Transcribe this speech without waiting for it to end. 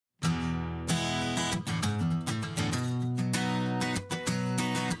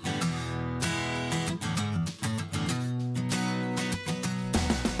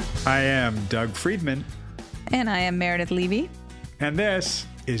I am Doug Friedman. And I am Meredith Levy. And this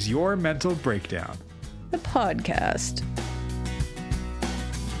is Your Mental Breakdown, the podcast.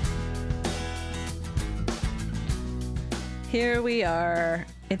 Here we are.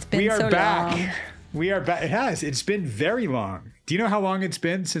 It's been so back. long. We are back. It has. It's been very long. Do you know how long it's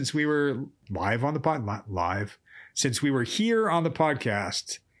been since we were live on the since we were here on the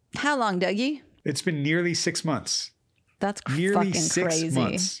podcast? How long, Dougie? It's been nearly 6 months. That's nearly fucking 6 crazy.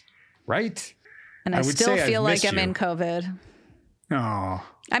 months, right? And I still feel like I'm you. in COVID. Oh,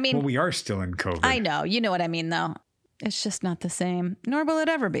 I mean, well, we are still in COVID. I know. You know what I mean, though. It's just not the same, nor will it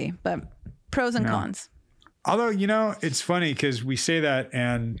ever be. But pros and cons. Although, you know, it's funny because we say that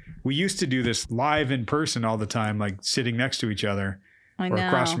and we used to do this live in person all the time, like sitting next to each other or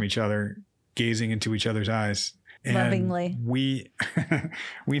across from each other, gazing into each other's eyes. And lovingly. We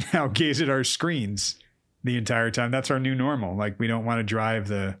now gaze at our screens the entire time. That's our new normal. Like, we don't want to drive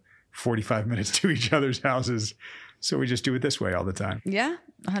the 45 minutes to each other's houses. So we just do it this way all the time. Yeah,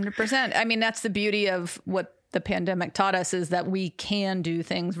 100%. I mean, that's the beauty of what the pandemic taught us, is that we can do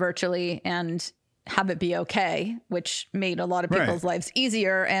things virtually and have it be okay, which made a lot of people's lives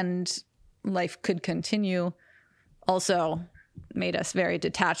easier, and life could continue. Also made us very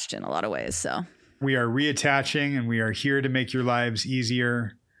detached in a lot of ways. So we are reattaching, and we are here to make your lives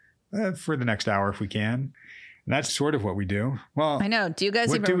easier for the next hour if we can. And that's sort of what we do. Well, I know. Do you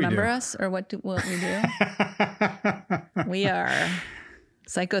guys even remember us or what we do? We are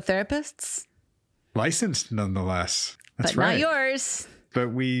psychotherapists. Licensed nonetheless. That's but right. Not yours.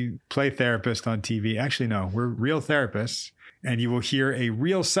 But we play therapist on TV. Actually, no, we're real therapists. And you will hear a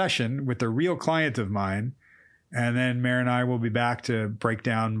real session with a real client of mine. And then Mare and I will be back to break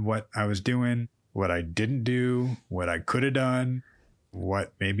down what I was doing, what I didn't do, what I could have done,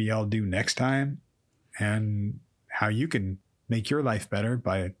 what maybe I'll do next time, and how you can make your life better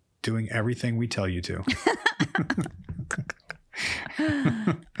by doing everything we tell you to.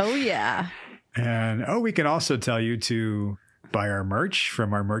 Oh, yeah. And, we can also tell you to buy our merch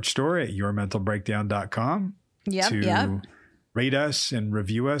from our merch store at yourmentalbreakdown.com. Yep. Rate us and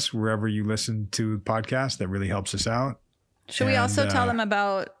review us wherever you listen to podcasts. That really helps us out. Should we also tell them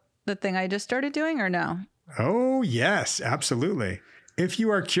about the thing I just started doing, or no? Oh, yes, absolutely. If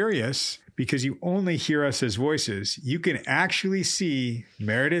you are curious, because you only hear us as voices, you can actually see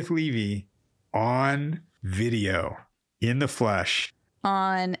Meredith Levy on video, in the flesh.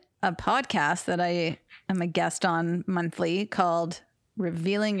 On a podcast that I am a guest on monthly called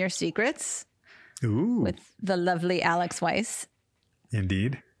Revealing Your Secrets. Ooh. With the lovely Alex Weiss.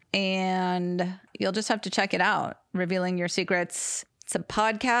 Indeed. And you'll just have to check it out. Revealing Your Secrets. It's a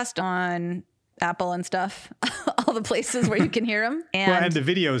podcast on Apple and stuff. All the places where you can hear them. And the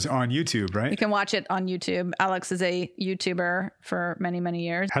video's on YouTube, right? You can watch it on YouTube. Alex is a YouTuber for many, many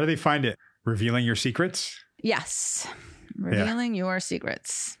years. How do they find it? Revealing Your Secrets? Yes. Revealing Your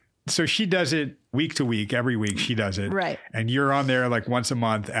Secrets. So she does it week to week. Every week she does it. Right. And you're on there like once a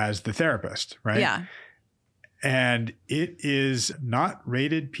month as the therapist, right? Yeah. And it is not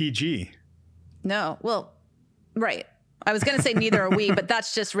rated PG. No. Well, right. I was going to say neither are we, but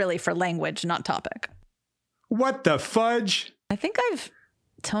that's just really for language, not topic. What the fudge? I think I've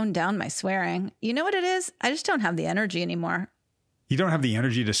toned down my swearing. You know what it is? I just don't have the energy anymore. You don't have the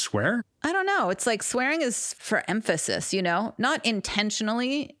energy to swear? I don't know. It's like swearing is for emphasis, you know, not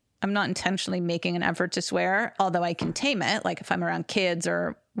intentionally. I'm not intentionally making an effort to swear, although I can tame it, like if I'm around kids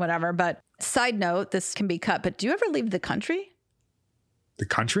or whatever. But side note, this can be cut. But do you ever leave the country? The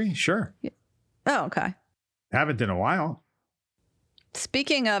country? Sure. Yeah. Oh, okay. Haven't in a while.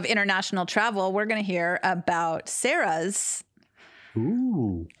 Speaking of international travel, we're going to hear about Sarah's.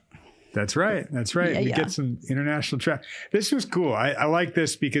 Ooh. That's right. That's right. We get some international travel. This was cool. I like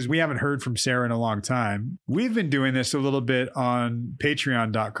this because we haven't heard from Sarah in a long time. We've been doing this a little bit on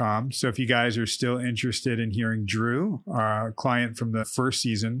patreon.com. So if you guys are still interested in hearing Drew, our client from the first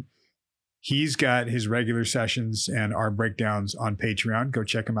season, he's got his regular sessions and our breakdowns on Patreon. Go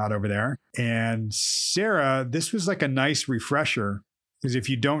check him out over there. And Sarah, this was like a nice refresher, because if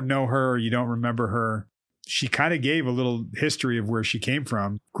you don't know her or you don't remember her, she kind of gave a little history of where she came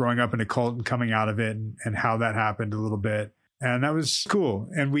from, growing up in a cult and coming out of it, and how that happened a little bit. And that was cool.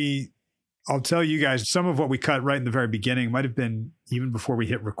 And I'll tell you guys, some of what we cut right in the very beginning might have been even before we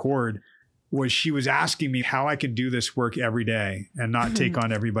hit record, was she was asking me how I can do this work every day and not take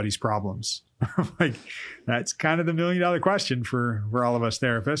on everybody's problems. Like, that's kind of the $1 million question for all of us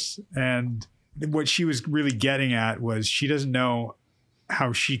therapists. And what she was really getting at was she doesn't know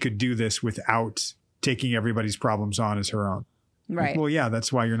how she could do this without taking everybody's problems on as her own. Right. Well, yeah,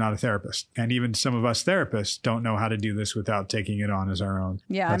 that's why you're not a therapist. And even some of us therapists don't know how to do this without taking it on as our own.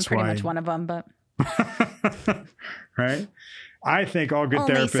 Yeah, that's I'm pretty much one of them, but. Right? I think all good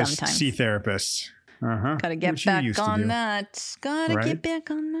therapists see therapists. Gotta get back on that. Gotta get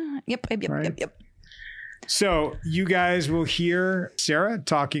back on that. Yep. So you guys will hear Sarah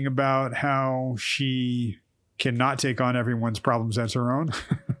talking about how she cannot take on everyone's problems as her own,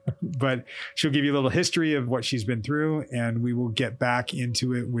 but she'll give you a little history of what she's been through, and we will get back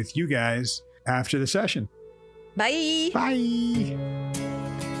into it with you guys after the session. Bye. Bye.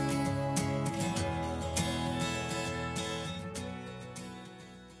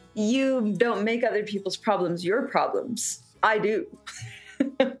 You don't make other people's problems your problems. I do.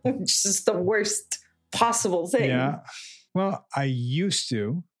 Which is the worst possible thing. Yeah. Well, I used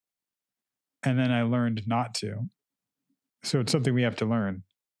to, and then I learned not to. So it's something we have to learn.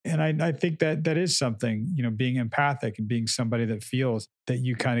 And I think that is something, being empathic and being somebody that feels that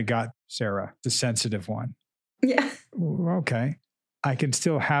you kind of got Sarah, the sensitive one. Yeah. Okay. I can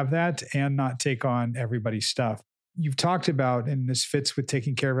still have that and not take on everybody's stuff. You've talked about, and this fits with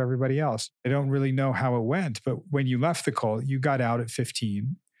taking care of everybody else. I don't really know how it went, but when you left the cult, you got out at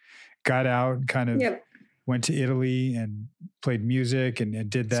 15, got out, kind of went to Italy and played music and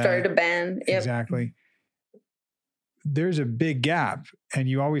did that. Started a band. Yep. Exactly. There's a big gap. And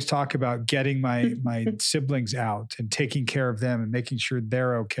you always talk about getting my siblings out and taking care of them and making sure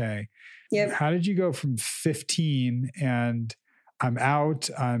they're okay. Yep. How did you go from 15 and I'm out,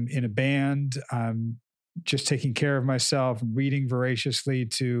 I'm in a band, I'm just taking care of myself, reading voraciously,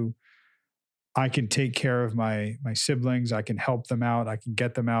 to I can take care of my siblings, I can help them out, I can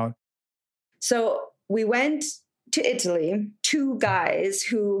get them out? So we went to Italy, two guys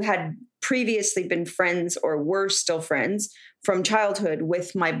who had previously been friends or were still friends from childhood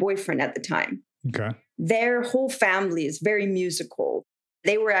with my boyfriend at the time. Okay. Their whole family is very musical.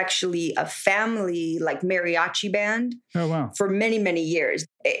 They were actually a family like mariachi band. Oh, wow. For many, many years.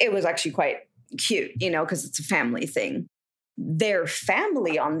 It was actually quite cute, because it's a family thing. Their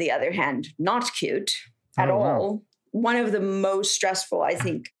family, on the other hand, not cute at all. Wow. One of the most stressful, I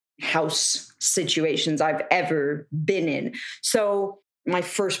think, house situations I've ever been in. So my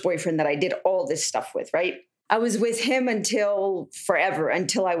first boyfriend that I did all this stuff with, right? I was with him until forever,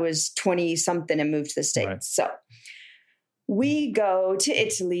 until I was 20 something and moved to the States. Right. So we go to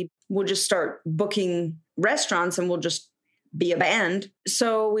Italy. We'll just start booking restaurants and we'll just be a band.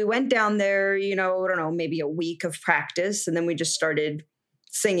 So we went down there, I don't know, maybe a week of practice. And then we just started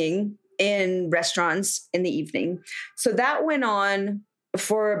singing in restaurants in the evening. So that went on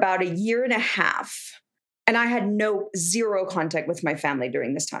for about a year and a half. And I had zero contact with my family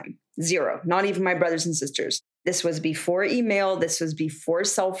during this time. Zero, not even my brothers and sisters. This was before email. This was before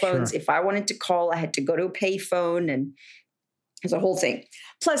cell phones. Sure. If I wanted to call, I had to go to a payphone, and it was a whole thing.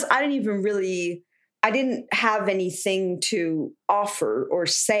 Plus, I didn't have anything to offer or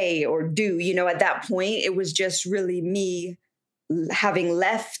say or do, at that point. It was just really me having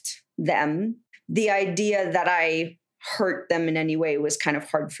left them. The idea that I hurt them in any way was kind of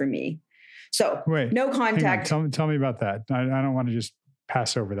hard for me. So no contact. Tell me about that. I don't want to just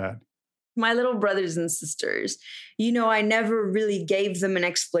pass over that. My little brothers and sisters, I never really gave them an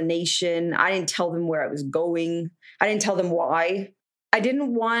explanation. I didn't tell them where I was going. I didn't tell them why. I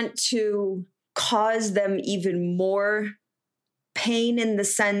didn't want to cause them even more pain, in the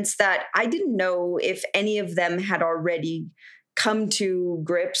sense that I didn't know if any of them had already come to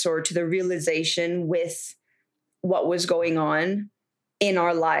grips or to the realization with what was going on in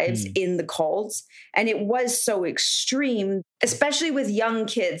our lives in the cults. And it was so extreme, especially with young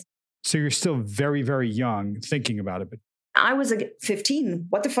kids. So you're still very, very young thinking about it. But I was 15.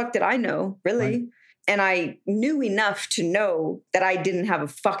 What the fuck did I know, really? Right. And I knew enough to know that I didn't have a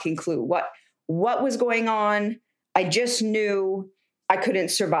fucking clue what was going on. I just knew I couldn't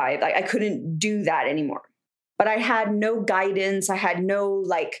survive. I couldn't do that anymore. But I had no guidance. I had no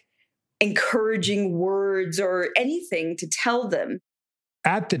encouraging words or anything to tell them.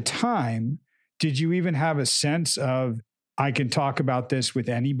 At the time, did you even have a sense of, I can talk about this with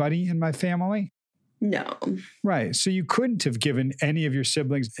anybody in my family? No. Right. So you couldn't have given any of your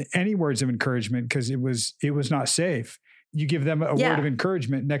siblings any words of encouragement because it was not safe. You give them a word of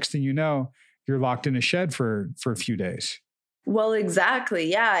encouragement. Next thing you know, you're locked in a shed for a few days. Well, exactly.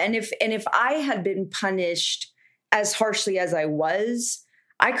 Yeah. And if I had been punished as harshly as I was,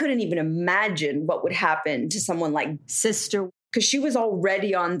 I couldn't even imagine what would happen to someone like sister, because she was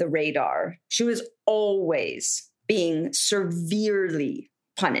already on the radar. She was always being severely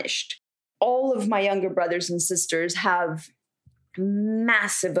punished. All of my younger brothers and sisters have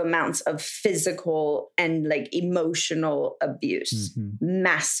massive amounts of physical and like emotional abuse,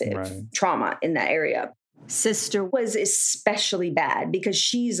 massive trauma in that area. Sister was especially bad because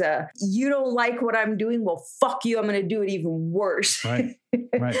she's you don't like what I'm doing? Well, fuck you. I'm going to do it even worse. Right.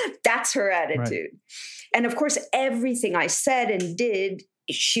 That's her attitude. Right. And of course, everything I said and did,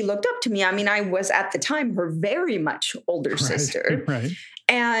 she looked up to me. I mean, I was at the time her very much older sister. Right.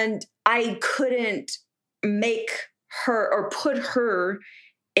 And I couldn't make her or put her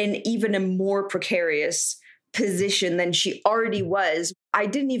in even a more precarious position than she already was. I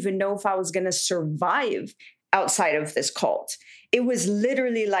didn't even know if I was going to survive outside of this cult. It was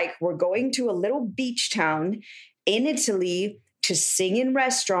literally like, we're going to a little beach town in Italy to sing in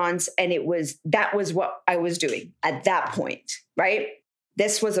restaurants. And that was what I was doing at that point, right?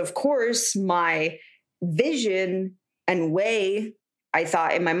 This was, of course, my vision and way, I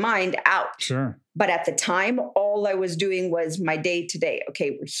thought in my mind, out. Sure. But at the time, all I was doing was my day to day.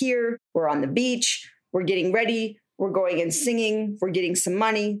 Okay, we're here, we're on the beach, we're getting ready, we're going and singing, we're getting some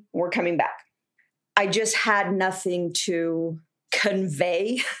money, we're coming back. I just had nothing to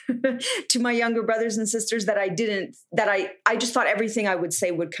convey to my younger brothers and sisters that I just thought everything I would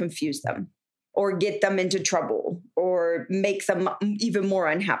say would confuse them or get them into trouble or make them even more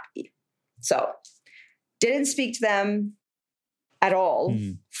unhappy. So didn't speak to them at all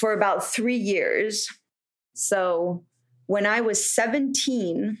for about 3 years. So when I was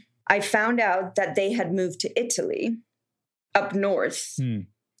 17, I found out that they had moved to Italy, up north in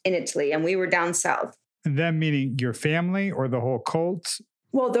Italy, and we were down south. And that meaning your family or the whole cult?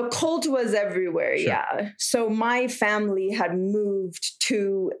 Well, the cult was everywhere, sure. Yeah. So my family had moved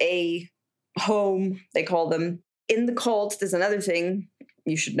to a home, they call them. In the cult, there's another thing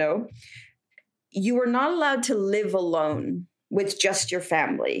you should know. You were not allowed to live alone with just your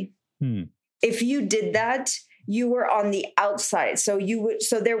family. If you did that, you were on the outside. So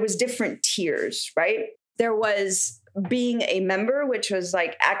there was different tiers, right? There was being a member, which was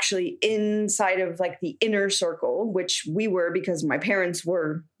like actually inside of like the inner circle, which we were because my parents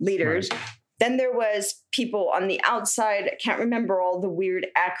were leaders. Right. Then there was people on the outside. I can't remember all the weird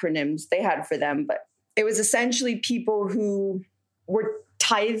acronyms they had for them, but it was essentially people who were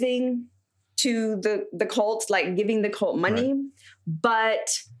tithing to the cult, like giving the cult money, right.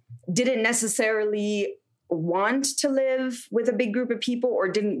 But didn't necessarily want to live with a big group of people or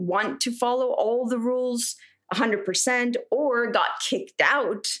didn't want to follow all the rules 100% or got kicked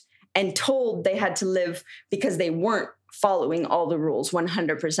out and told they had to live because they weren't following all the rules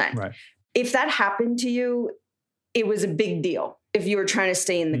 100%. Right. If that happened to you, it was a big deal if you were trying to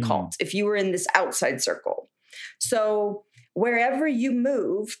stay in the cult, if you were in this outside circle. So wherever you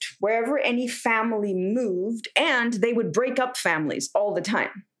moved, wherever any family moved, and they would break up families all the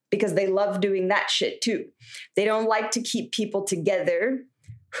time because they love doing that shit too. They don't like to keep people together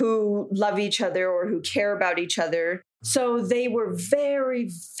who love each other or who care about each other. So they were very,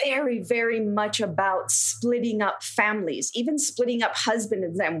 very, very much about splitting up families, even splitting up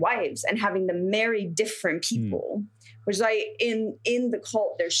husbands and wives and having them marry different people. Which is like in the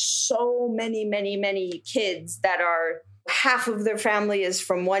cult, there's so many, many, many kids that are half of their family is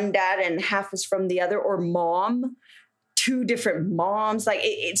from one dad and half is from the other, or mom, 2 different moms. Like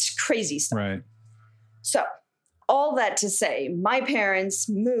it's crazy stuff. Right. So all that to say, my parents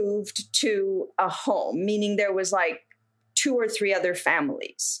moved to a home, meaning there was like 2 or 3 other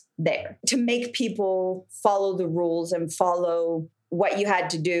families there to make people follow the rules and follow what you had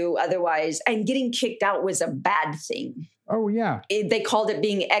to do otherwise. And getting kicked out was a bad thing. Oh, yeah. They called it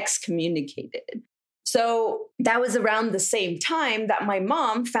being excommunicated. So that was around the same time that my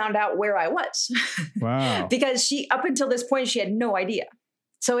mom found out where I was. Wow. Because up until this point, she had no idea.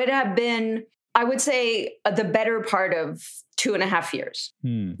 So it had been, I would say, the better part of 2.5 years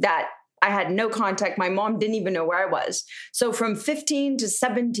that I had no contact. My mom didn't even know where I was. So from 15 to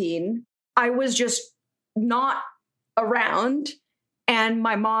 17, I was just not around. And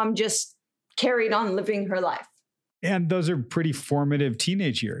my mom just carried on living her life. And those are pretty formative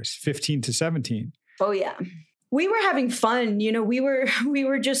teenage years, 15 to 17. Oh, yeah. We were having fun. You know, we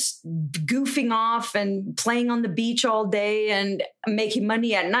were just goofing off and playing on the beach all day and making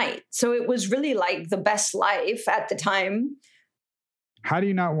money at night. So it was really like the best life at the time. How do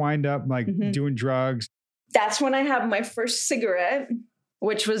you not wind up like doing drugs? That's when I had my first cigarette,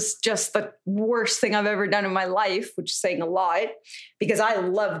 which was just the worst thing I've ever done in my life, which is saying a lot because I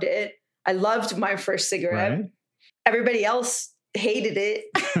loved it. I loved my first cigarette. Right. Everybody else hated it.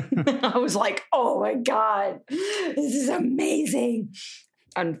 I was like, oh my God, this is amazing.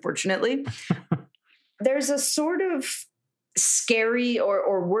 Unfortunately, there's a sort of scary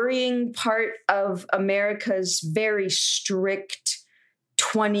or worrying part of America's very strict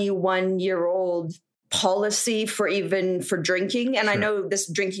 21-year-old policy for drinking. And I know this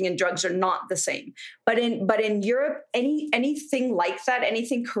drinking and drugs are not the same, but in Europe, anything like that,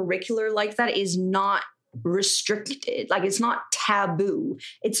 anything curricular like that is not restricted. Like, it's not taboo.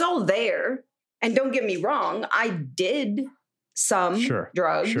 It's all there. And don't get me wrong, I did some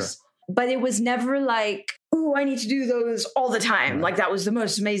drugs, but it was never like, oh, I need to do those all the time. Right. Like, that was the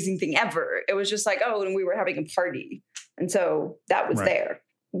most amazing thing ever. It was just like, oh, and we were having a party. And so that was there.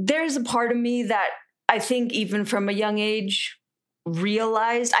 There's a part of me that I think even from a young age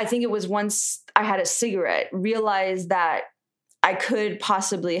realized, I think it was once I had a cigarette, realized that I could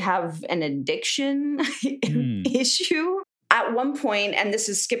possibly have an addiction issue. At one point, and this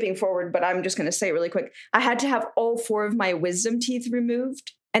is skipping forward, but I'm just going to say it really quick, I had to have all 4 of my wisdom teeth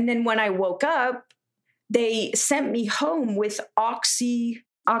removed. And then when I woke up, they sent me home with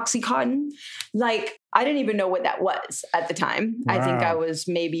Oxycontin. Like, I didn't even know what that was at the time. Wow. I think I was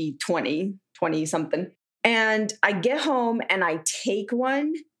maybe 20 something. And I get home and I take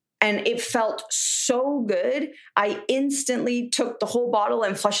one, and it felt so good. I instantly took the whole bottle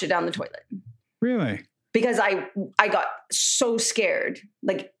and flushed it down the toilet. Really? Because I got so scared,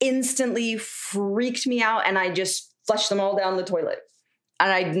 like instantly freaked me out, and I just flushed them all down the toilet. And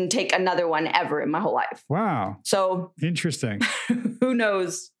I didn't take another one ever in my whole life. Wow. So interesting. Who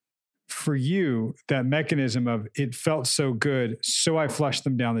knows? For you, that mechanism of it felt so good, so I flushed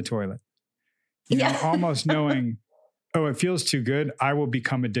them down the toilet. You know, almost knowing, oh, it feels too good, I will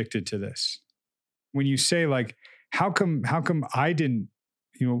become addicted to this. When you say, like, how come I didn't,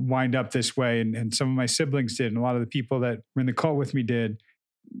 wind up this way, and some of my siblings did, and a lot of the people that were in the cult with me did,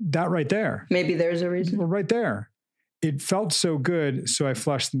 that right there. Maybe there's a reason. Well, right there. It felt so good, so I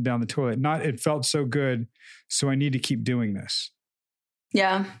flushed them down the toilet. Not it felt so good, so I need to keep doing this.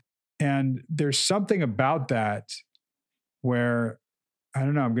 Yeah. And there's something about that where, I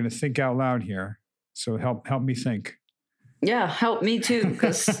don't know, I'm going to think out loud here. So help me think. Yeah, help me too,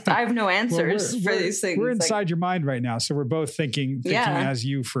 because I have no answers for these things. We're inside your mind right now. So we're both thinking as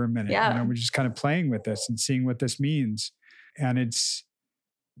you for a minute. Yeah. We're just kind of playing with this and seeing what this means. And it's,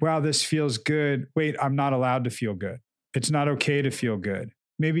 wow, this feels good. Wait, I'm not allowed to feel good. It's not okay to feel good.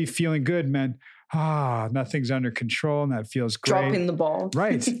 Maybe feeling good meant, nothing's under control and that feels great. Dropping the ball.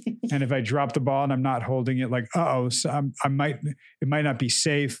 Right. And if I drop the ball and I'm not holding it, like, so it might not be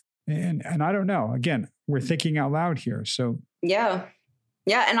safe. And I don't know. Again, we're thinking out loud here. So yeah.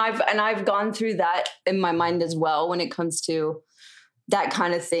 And I've gone through that in my mind as well when it comes to that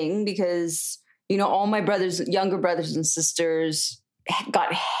kind of thing, because, all my younger brothers and sisters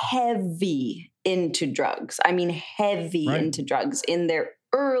got heavy into drugs. I mean, heavy into drugs in their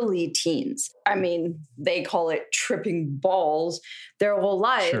early teens. I mean, they call it tripping balls their whole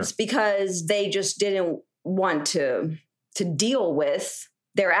lives because they just didn't want to deal with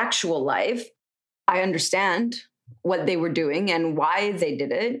their actual life. I understand what they were doing and why they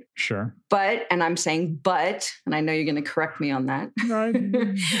did it. Sure. And I'm saying, and I know you're going to correct me on that. No,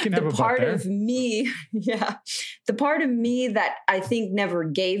 you can have the part of me, the part of me that I think never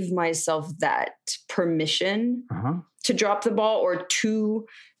gave myself that permission to drop the ball or to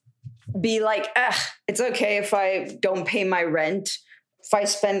be like, it's okay if I don't pay my rent, if I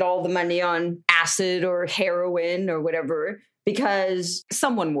spend all the money on acid or heroin or whatever, because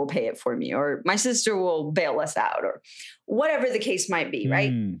someone will pay it for me, or my sister will bail us out, or whatever the case might be, right?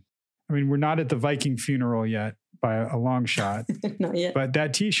 I mean, we're not at the Viking funeral yet by a long shot. Not yet. But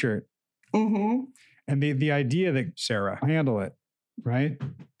that T-shirt. Mm-hmm. And the idea that, Sarah, handle it, right?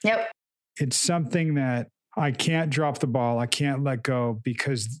 Yep. It's something that I can't drop the ball. I can't let go,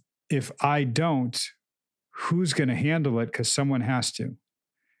 because if I don't, who's going to handle it? Because someone has to.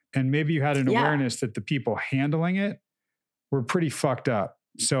 And maybe you had an awareness that the people handling it were pretty fucked up.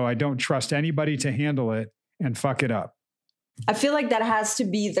 So I don't trust anybody to handle it and fuck it up. I feel like that has to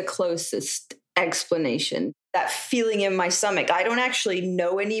be the closest explanation. That feeling in my stomach. I don't actually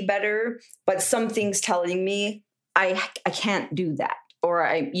know any better, but something's telling me I can't do that. Or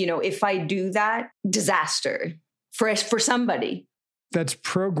if I do that, disaster for somebody. That's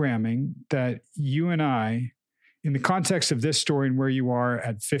programming that you and I, in the context of this story and where you are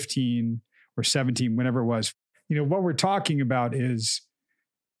at 15 or 17, whenever it was, what we're talking about is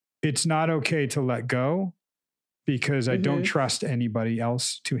it's not okay to let go because I don't trust anybody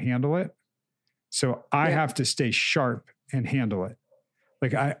else to handle it. So I have to stay sharp and handle it.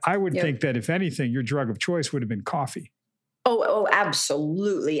 Like I would think that if anything, your drug of choice would have been coffee. Oh,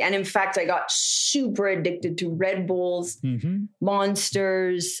 absolutely. And in fact, I got super addicted to Red Bulls,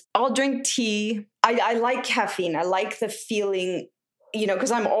 Monsters. I'll drink tea. I like caffeine. I like the feeling,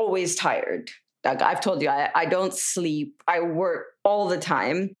 because I'm always tired. Doug, I've told you, I don't sleep. I work all the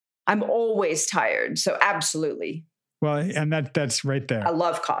time. I'm always tired. So absolutely. Well, and that's right there. I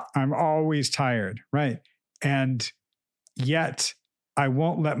love coffee. I'm always tired. Right. And yet I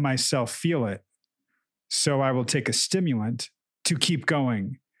won't let myself feel it. So I will take a stimulant to keep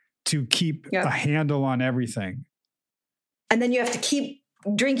going, to keep a handle on everything. And then you have to keep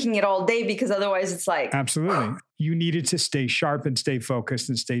drinking it all day because otherwise it's like... Absolutely. You needed to stay sharp and stay focused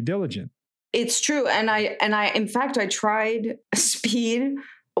and stay diligent. It's true. And I, in fact, I tried speed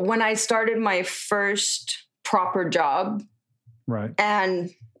when I started my first proper job. Right. And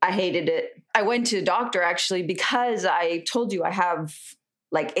I hated it. I went to a doctor actually because I told you I have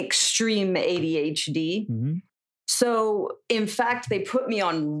like extreme ADHD. Mm-hmm. So in fact, they put me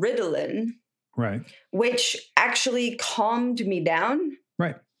on Ritalin. Right. Which actually calmed me down.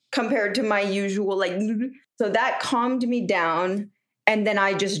 Right. Compared to my usual, so that calmed me down. And then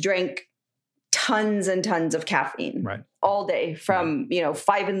I just drank tons and tons of caffeine all day from,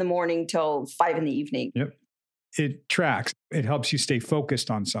 5 a.m. till 5 p.m. Yep. It tracks. It helps you stay focused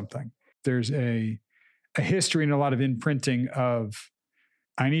on something. There's a history and a lot of imprinting of,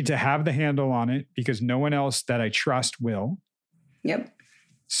 I need to have the handle on it because no one else that I trust will. Yep.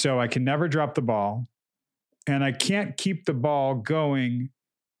 So I can never drop the ball. And I can't keep the ball going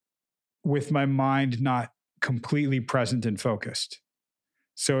with my mind not completely present and focused.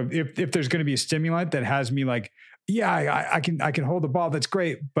 So if there's going to be a stimulant that has me like, I can hold the ball, that's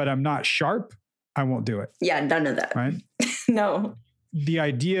great, but I'm not sharp, I won't do it. Yeah, none of that. Right? No. The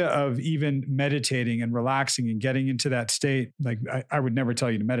idea of even meditating and relaxing and getting into that state, like I would never tell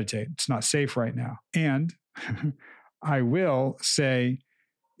you to meditate. It's not safe right now. And I will say,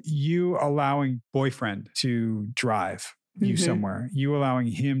 you allowing boyfriend to drive you somewhere, you allowing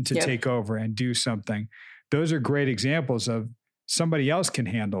him to take over and do something. Those are great examples of somebody else can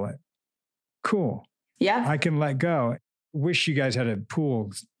handle it. Cool. Yeah. I can let go. Wish you guys had a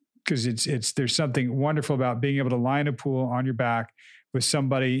pool because there's something wonderful about being able to lie in a pool on your back with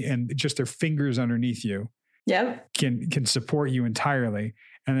somebody and just their fingers underneath you. Yep. Can support you entirely.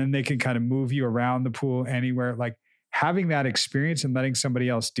 And then they can kind of move you around the pool anywhere. Like having that experience and letting somebody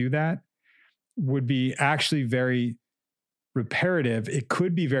else do that would be actually very reparative. It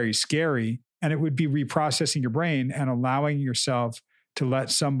could be very scary, and it would be reprocessing your brain and allowing yourself to let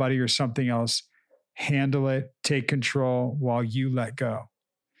somebody or something else handle it, take control while you let go.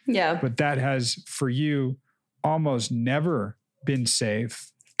 Yeah. But that has, for you, almost never been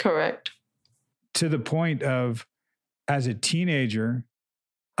safe. Correct. To the point of, as a teenager,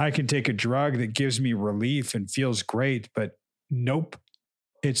 I can take a drug that gives me relief and feels great, but nope,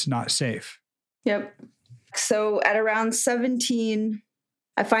 it's not safe. Yep. So at around 17,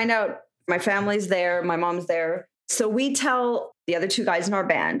 I find out my family's there, my mom's there. So we tell the other two guys in our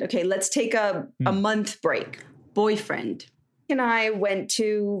band, okay, let's take a month break. Boyfriend and I went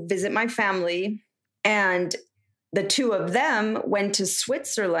to visit my family, and the two of them went to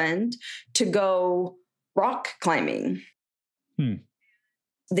Switzerland to go rock climbing.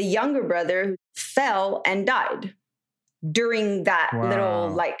 The younger brother fell and died during that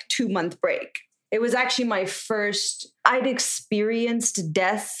little 2-month break. It was actually my first, I'd experienced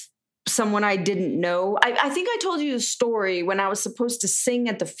death, someone I didn't know. I think I told you a story when I was supposed to sing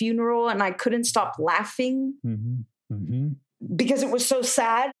at the funeral and I couldn't stop laughing because it was so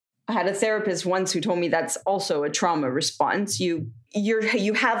sad. I had a therapist once who told me that's also a trauma response. You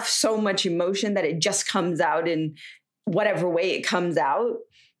have so much emotion that it just comes out in whatever way it comes out,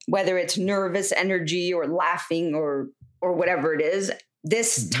 whether it's nervous energy or laughing or whatever it is.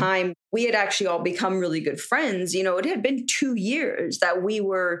 This time we had actually all become really good friends. It had been 2 years that we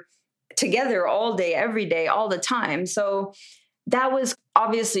were together all day, every day, all the time. So that was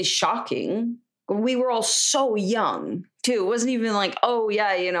obviously shocking. We were all so young too. It wasn't even like,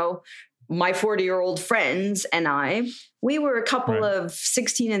 my 40-year-old friends and we were a couple of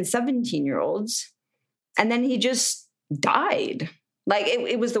 16 and 17-year-olds. And then he just died. Like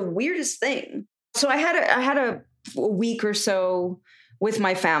it was the weirdest thing. So I had a week or so with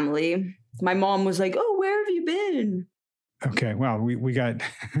my family. My mom was like, "Oh, where have you been?" Okay, well, we got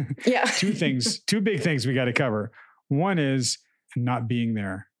two big things we got to cover. One is not being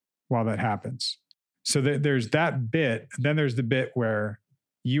there while that happens. So there's that bit. Then there's the bit where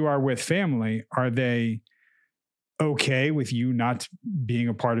you are with family. Are they okay with you not being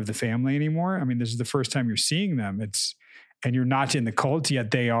a part of the family anymore? I mean, this is the first time you're seeing them. And you're not in the cult, yet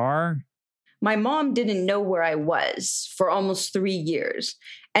they are. My mom didn't know where I was for almost 3 years.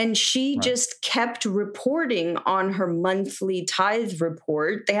 And she just kept reporting on her monthly tithe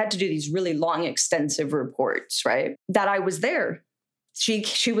report. They had to do these really long, extensive reports, right? That I was there.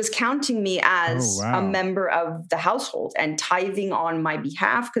 She was counting me as a member of the household and tithing on my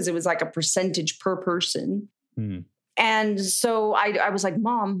behalf because it was like a percentage per person. And so I was like,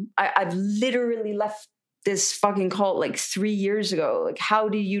 Mom, I've literally left this fucking cult like 3 years ago. Like, how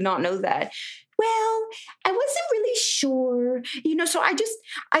do you not know that? Well, I wasn't really sure, so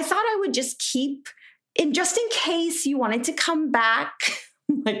I thought I would just keep just in case you wanted to come back.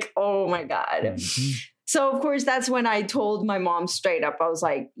 Like, oh my God. Mm-hmm. So, of course, that's when I told my mom straight up. I was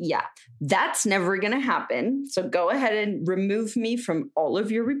like, yeah, that's never going to happen. So go ahead and remove me from all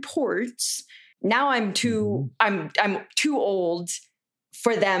of your reports. Now I'm too old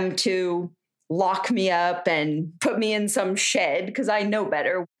for them to lock me up and put me in some shed because I know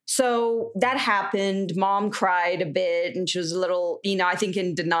better. So that happened. Mom cried a bit and she was a little, I think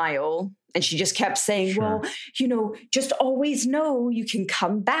in denial. And she just kept saying, well, just always know you can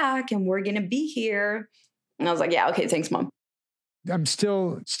come back and we're going to be here. And I was like, yeah, okay, thanks, Mom. I'm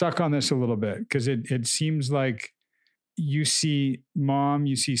still stuck on this a little bit because it seems like you see mom,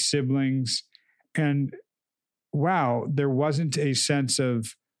 you see siblings, and wow, there wasn't a sense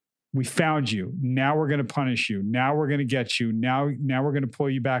of, we found you. Now we're going to punish you. Now we're going to get you. Now we're going to pull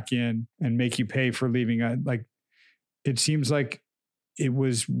you back in and make you pay for leaving. Like, it seems like it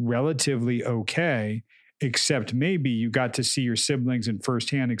was relatively okay, except maybe you got to see your siblings and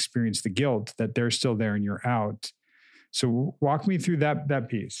firsthand experience the guilt that they're still there and you're out. So walk me through that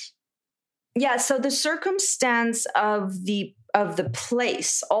piece. Yeah. So the circumstance of the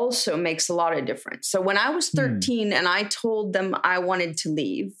place also makes a lot of difference. So when I was 13 and I told them I wanted to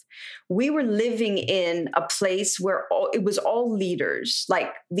leave, we were living in a place where it was all leaders.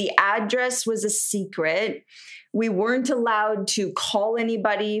 Like, the address was a secret. We weren't allowed to call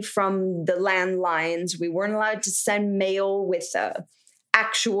anybody from the landlines. We weren't allowed to send mail with a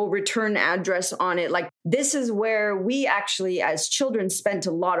actual return address on it. Like, this is where we actually, as children, spent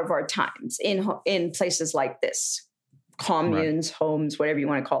a lot of our times in places like this. Communes, homes, whatever you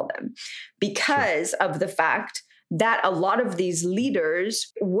want to call them, because of the fact that a lot of these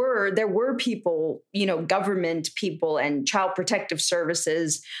leaders there were people, government people and child protective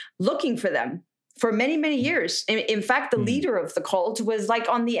services looking for them for many, many years. In fact, the leader of the cult was like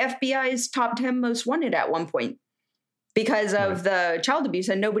on the FBI's top 10 most wanted at one point because of the child abuse,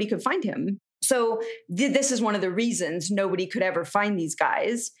 and nobody could find him. So this is one of the reasons nobody could ever find these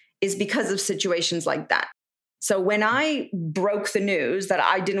guys, is because of situations like that. So when I broke the news that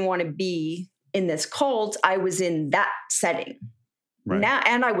I didn't want to be in this cult, I was in that setting. Now,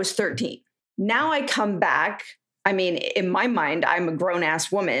 and I was 13. Now I come back. I mean, in my mind, I'm a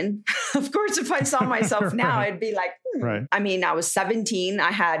grown-ass woman. Of course, if I saw myself now, I'd be like, I mean, I was 17.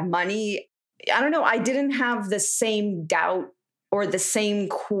 I had money. I don't know. I didn't have the same doubt or the same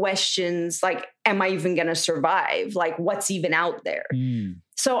questions. Like, am I even going to survive? Like, what's even out there?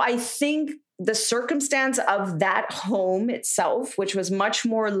 So I think the circumstance of that home itself, which was much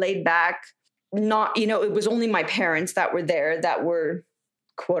more laid back, it was only my parents that were there that were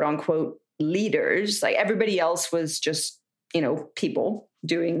quote unquote leaders. Like, everybody else was just, people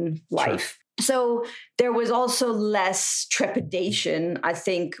doing life. Sure. So there was also less trepidation, I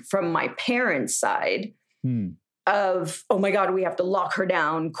think, from my parents' side of, oh my God, we have to lock her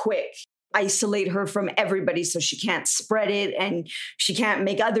down quick. Isolate her from everybody so she can't spread it and she can't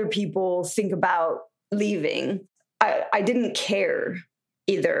make other people think about leaving. I didn't care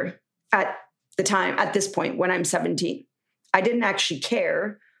either at the time, at this point when I'm 17. I didn't actually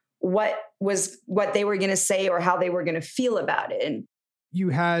care what they were going to say or how they were going to feel about it. And you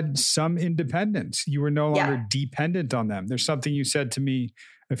had some independence. You were no longer dependent on them. There's something you said to me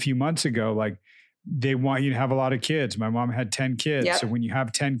a few months ago, like, they want you to have a lot of kids. My mom had 10 kids. Yep. So when you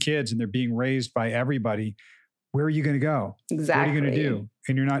have 10 kids and they're being raised by everybody, where are you going to go? Exactly. What are you going to do?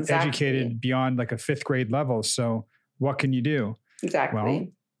 And you're not educated beyond like a 5th grade level. So what can you do? Exactly. Well,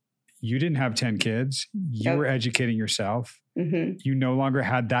 you didn't have 10 kids. You were educating yourself. Mm-hmm. You no longer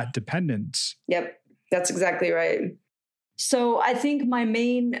had that dependence. Yep. That's exactly right. So I think my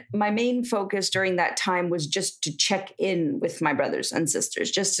main focus during that time was just to check in with my brothers and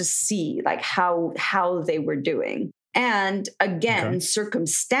sisters, just to see like how they were doing. And again,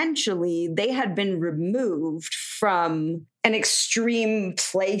 circumstantially, they had been removed from an extreme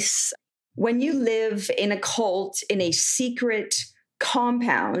place. When you live in a cult, in a secret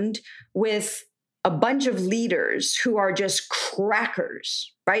compound with a bunch of leaders who are just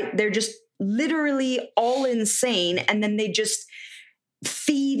crackers, right? They're just literally all insane, and then they just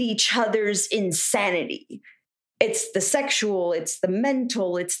feed each other's insanity. It's the sexual, it's the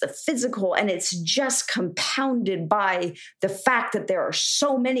mental, it's the physical, and it's just compounded by the fact that there are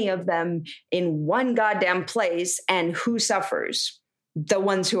so many of them in one goddamn place, and who suffers? the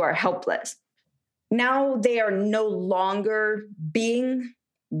ones who are helpless. Now they are no longer being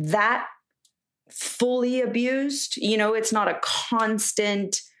that fully abused. You know, it's not a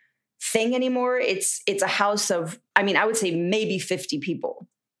constant thing anymore. It's a house of, I mean, I would say maybe 50 people.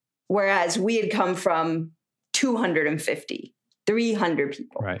 Whereas we had come from 250, 300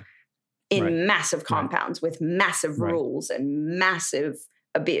 people in massive compounds with massive rules and massive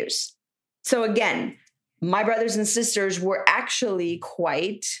abuse. So again, my brothers and sisters were actually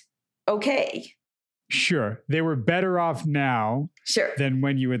quite okay. Sure. They were better off now than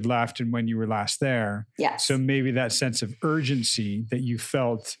when you had left and when you were last there. Yes. So maybe that sense of urgency that you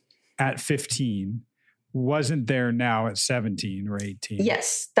felt at 15 wasn't there now at 17 or 18.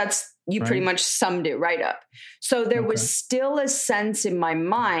 Yes, you pretty much summed it right up. So there was still a sense in my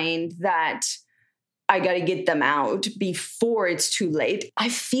mind that I got to get them out before it's too late. I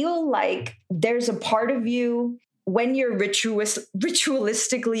feel like there's a part of you when you're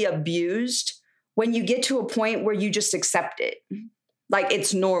ritualistically abused, when you get to a point where you just accept it, like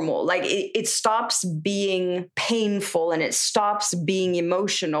it's normal, like it stops being painful and it stops being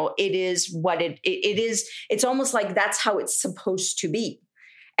emotional. It is what it is. It's almost like that's how it's supposed to be.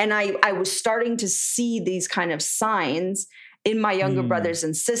 And I was starting to see these kind of signs in my younger brothers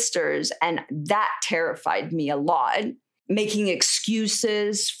and sisters, and that terrified me a lot. Making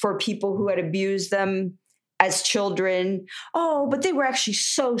excuses for people who had abused them as children. Oh, but they were actually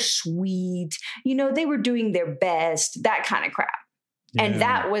so sweet. You know, they were doing their best, that kind of crap. Yeah. And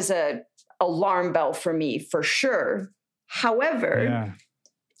that was a alarm bell for me, for sure. However,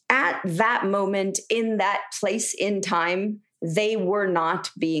 at that moment, in that place in time, they were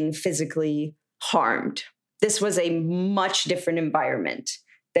not being physically harmed. This was a much different environment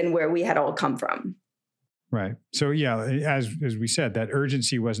than where we had all come from. Right. So yeah, as we said, that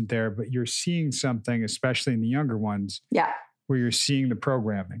urgency wasn't there, but you're seeing something, especially in the younger ones, where you're seeing the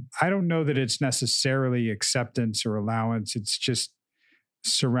programming. I don't know that it's necessarily acceptance or allowance. It's just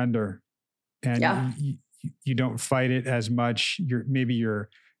surrender. And you don't fight it as much. You're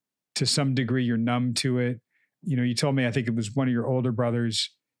to some degree, you're numb to it. You know, you told me, I think it was one of your older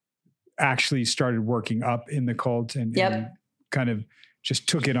brothers actually started working up in the cult and kind of just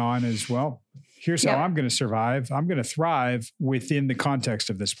took it on as well. Here's how I'm going to survive. I'm going to thrive within the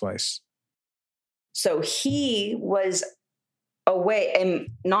context of this place. So he was away and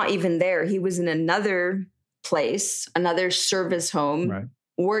not even there. He was in another place, another service home,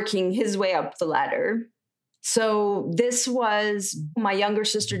 working his way up the ladder. So this was my younger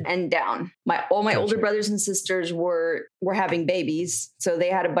sister and down. All my older brothers and sisters were having babies. So they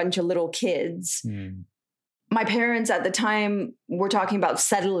had a bunch of little kids. My parents at the time were talking about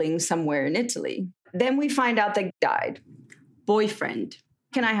settling somewhere in Italy. Then we find out they died. Boyfriend,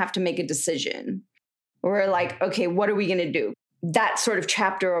 can I have to make a decision? We're like, okay, what are we going to do? That sort of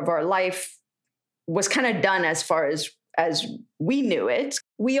chapter of our life was kind of done as far as we knew it.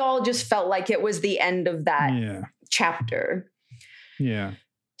 We all just felt like it was the end of that chapter. Yeah.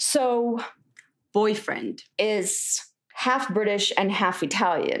 So boyfriend is half British and half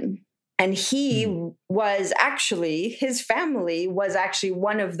Italian. And he his family was actually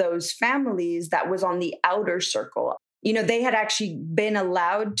one of those families that was on the outer circle. You know, they had actually been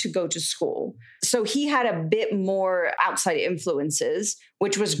allowed to go to school. So he had a bit more outside influences,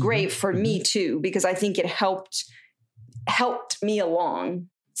 which was great for me too, because I think it helped me along.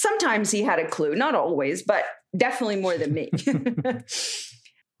 Sometimes he had a clue, not always, but definitely more than me.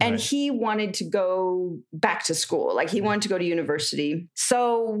 And he wanted to go back to school. Like he wanted to go to university.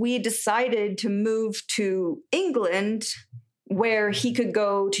 So we decided to move to England where he could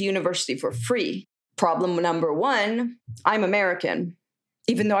go to university for free. Problem number one, I'm American.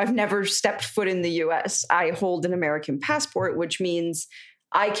 Even though I've never stepped foot in the US, I hold an American passport, which means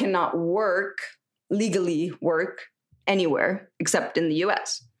I cannot legally work anywhere except in the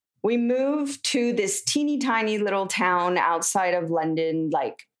US. We moved to this teeny tiny little town outside of London,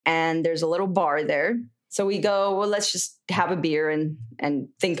 and there's a little bar there. So we go, well, let's just have a beer and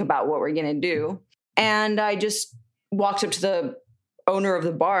think about what we're going to do. And I just walked up to the owner of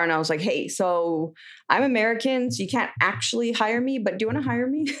the bar and I was like, hey, so I'm American, so you can't actually hire me, but do you want to hire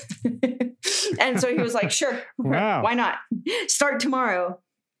me? And so he was like, sure, why not? Start tomorrow.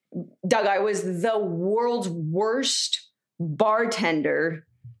 Doug, I was the world's worst bartender,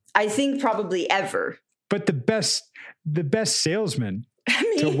 I think probably ever. But the best salesman.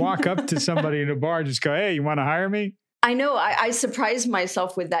 To walk up to somebody in a bar and just go, hey, you want to hire me? I know. I surprised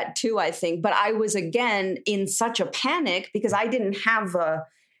myself with that too, I think. But I was, again, in such a panic because I didn't have a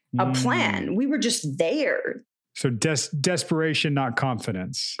plan. We were just there. So desperation, not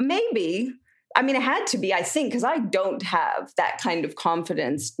confidence. Maybe. I mean, it had to be, I think, because I don't have that kind of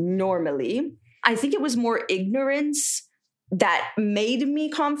confidence normally. I think it was more ignorance that made me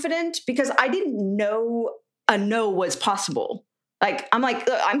confident because I didn't know a no was possible. Like, I'm like,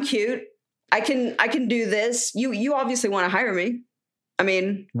 I'm cute. I can do this. You obviously want to hire me. I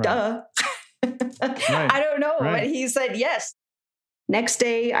mean, duh. Right. I don't know. Right. But he said yes. Next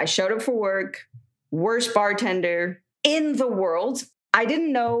day, I showed up for work. Worst bartender in the world. I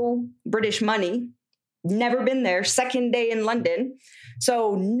didn't know British money. Never been there. Second day in London.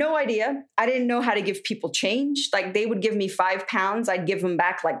 So no idea. I didn't know how to give people change. Like they would give me £5. I'd give them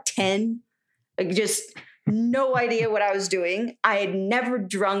back like 10. Like just no idea what I was doing. I had never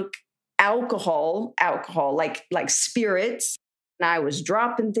drunk alcohol, like spirits. And I was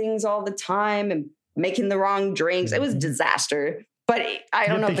dropping things all the time and making the wrong drinks. It was a disaster. But I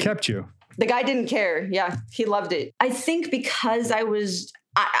don't know. They kept you. The guy didn't care. Yeah, he loved it. I think because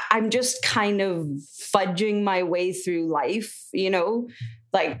I'm just kind of fudging my way through life, you know,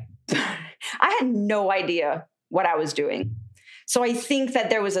 like I had no idea what I was doing. So I think that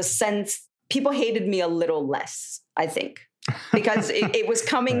there was a sense people hated me a little less, I think, because it was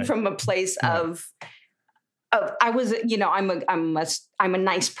coming from a place of I was, you know, I'm a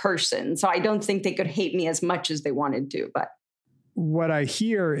nice person. So I don't think they could hate me as much as they wanted to, but. What I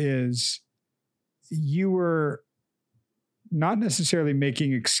hear is you were not necessarily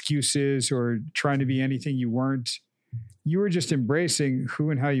making excuses or trying to be anything you weren't. You were just embracing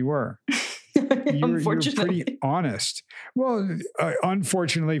who and how you were. You were pretty honest. Well,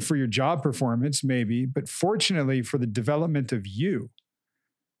 unfortunately for your job performance, maybe, but fortunately for the development of you,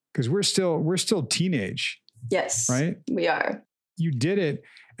 because we're still teenage. Yes, right. We are. You did it,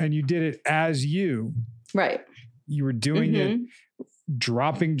 and you did it as you. Right. You were doing it,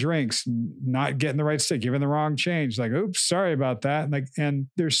 dropping drinks, not getting the right stick, giving the wrong change. Like, oops, sorry about that. And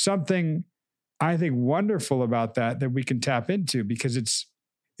there's something I think wonderful about that we can tap into because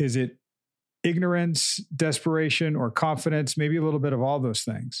is it ignorance, desperation, or confidence? Maybe a little bit of all those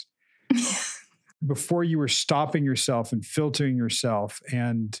things. Before you were stopping yourself and filtering yourself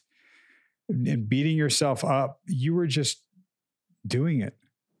and beating yourself up, you were just doing it.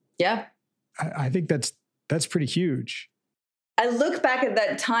 Yeah. I think that's pretty huge. I look back at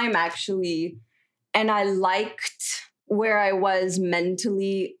that time actually, and I liked where I was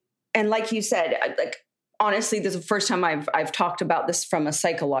mentally. And like you said, like honestly, this is the first time I've talked about this from a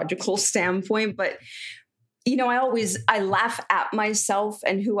psychological standpoint. But you know, I laugh at myself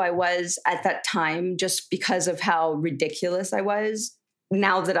and who I was at that time just because of how ridiculous I was.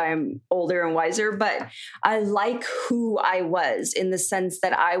 Now that I'm older and wiser, but I like who I was in the sense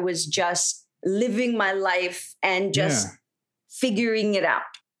that I was just living my life and just figuring it out,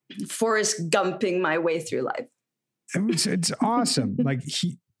 Forrest Gumping my way through life. It's awesome. Like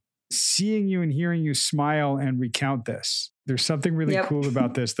seeing you and hearing you smile and recount this. There's something really cool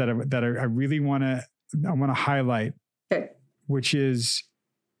about this that I really want to highlight, which is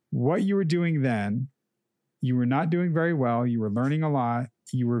what you were doing then. You were not doing very well. You were learning a lot.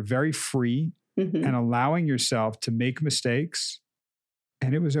 You were very free and allowing yourself to make mistakes.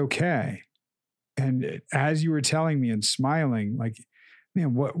 And it was okay. And as you were telling me and smiling, like,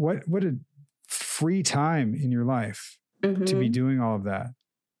 man, what a free time in your life to be doing all of that.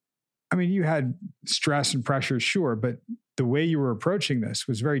 I mean, you had stress and pressure, sure, but the way you were approaching this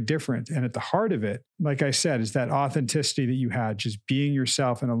was very different. And at the heart of it, like I said, is that authenticity that you had, just being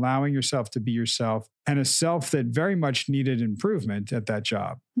yourself and allowing yourself to be yourself, and a self that very much needed improvement at that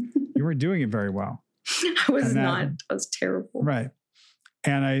job. You weren't doing it very well. I was not. I was terrible. Right.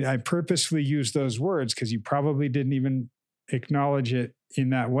 And I purposefully used those words because you probably didn't even acknowledge it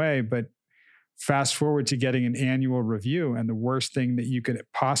in that way. But fast forward to getting an annual review, and the worst thing that you could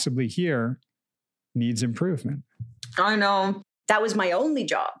possibly hear needs improvement. I know. That was my only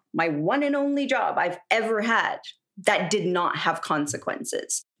job, my one and only job I've ever had that did not have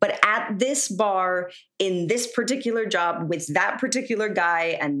consequences. But at this bar, in this particular job, with that particular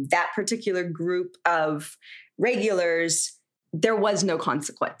guy and that particular group of regulars, there was no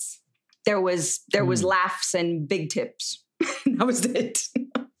consequence. There was laughs and big tips. That was it.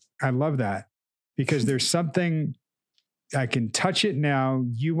 I love that because there's something, I can touch it now.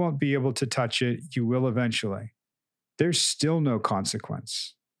 You won't be able to touch it. You will eventually. There's still no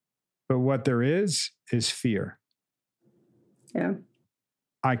consequence. But what there is fear. Yeah.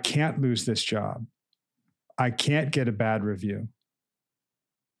 I can't lose this job. I can't get a bad review.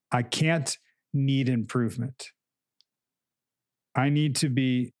 I can't need improvement. I need to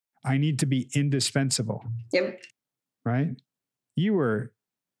be indispensable. Yep. Right? You were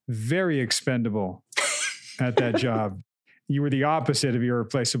very expendable at that job. You were the opposite of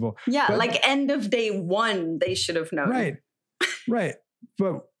irreplaceable. Yeah, but, like end of day one, they should have known. Right, right.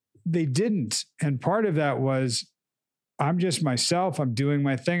 But they didn't. And part of that was, I'm just myself. I'm doing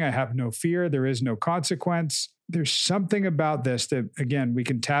my thing. I have no fear. There is no consequence. There's something about this that, again, we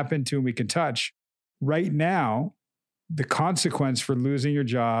can tap into and we can touch. Right now, the consequence for losing your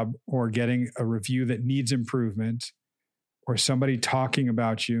job or getting a review that needs improvement or somebody talking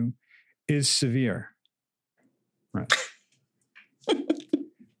about you is severe. Right.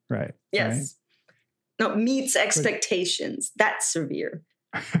 Right. Yes. Right? No, meets expectations. That's severe.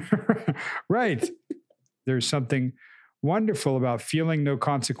 Right. There's something wonderful about feeling no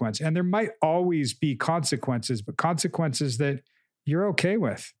consequence. And there might always be consequences, but consequences that you're okay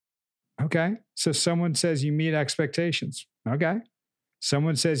with. Okay. So someone says you meet expectations. Okay.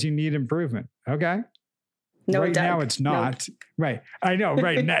 Someone says you need improvement. Okay. No, right Doug. now it's not. No. Right. I know.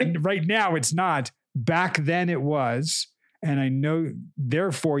 Right. Right now it's not. Back then it was. And I know,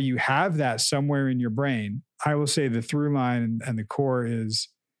 therefore, you have that somewhere in your brain. I will say the through line and the core is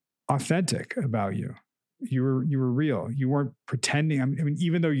authentic about you. You were real. You weren't pretending. I mean,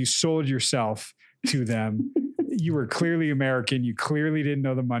 even though you sold yourself to them, you were clearly American. You clearly didn't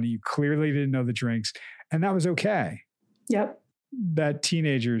know the money. You clearly didn't know the drinks. And that was okay. Yep. That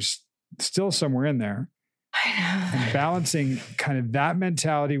teenager's still somewhere in there. I know. And balancing kind of that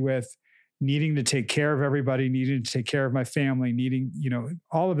mentality with needing to take care of everybody, needing to take care of my family, needing,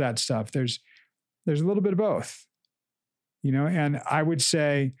 all of that stuff. There's a little bit of both, and I would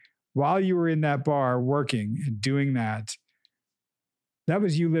say while you were in that bar working and doing that, that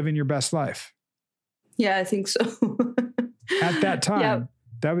was you living your best life. Yeah, I think so. At that time, yep.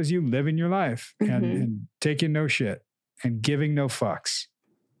 That was you living your life and taking no shit and giving no fucks.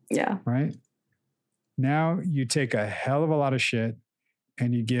 Yeah. Right? Now you take a hell of a lot of shit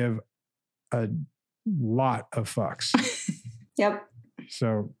and you give a lot of fucks. Yep.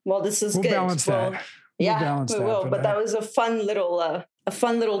 So this is we'll good. Balance that. We will. But that was a fun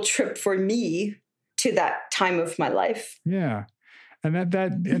little trip for me to that time of my life. Yeah, and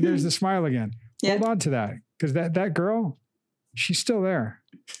that and there's the smile again. Yeah. Hold on to that, because that girl, she's still there.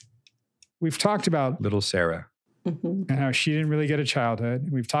 We've talked about little Sarah and how she didn't really get a childhood.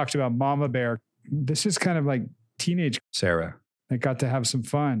 We've talked about Mama Bear. This is kind of like teenage Sarah that got to have some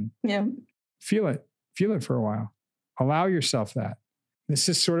fun. Yeah. Feel it for a while. Allow yourself that. This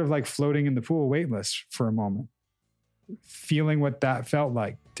is sort of like floating in the pool weightless for a moment. Feeling what that felt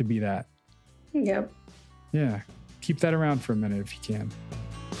like to be that. Yep. Yeah. Keep that around for a minute if you can.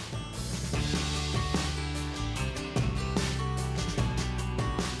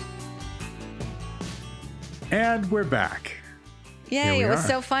 And we're back. Yay, it was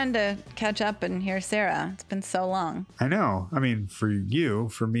so fun to catch up and hear Sarah. It's been so long. I know. I mean, for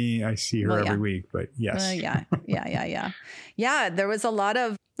me, I see her every week, but yes. Yeah, there was a lot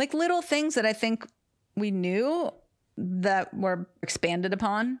of like little things that I think we knew that were expanded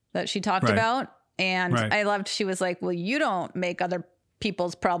upon that she talked about. And I loved, she was like, well, you don't make other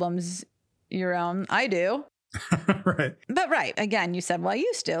people's problems your own. I do. Right. But again, you said, well, I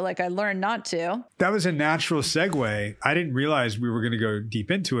used to, like I learned not to. That was a natural segue. I didn't realize we were going to go deep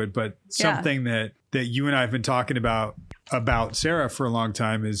into it, but something that you and I have been talking about Sarah for a long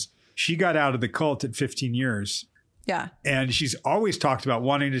time is she got out of the cult at 15 years. Yeah. And she's always talked about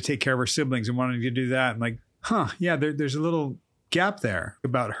wanting to take care of her siblings and wanting to do that. I'm like, there's a little gap there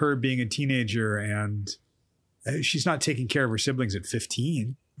about her being a teenager and she's not taking care of her siblings at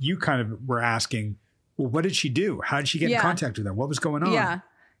 15. You kind of were asking, well, what did she do? How did she get in contact with them? What was going on?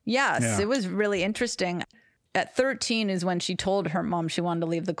 Yes, it was really interesting. At 13 is when she told her mom she wanted to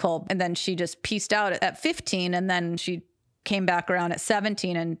leave the cult. And then she just pieced out at 15. And then she came back around at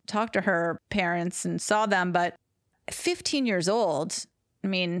 17 and talked to her parents and saw them. But at 15 years old, I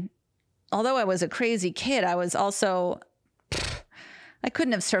mean, although I was a crazy kid, I was also, I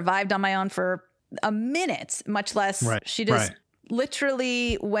couldn't have survived on my own for a minute, much less she just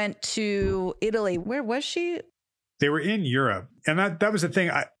literally went to Italy. Where was she? They were in Europe. And that was the thing.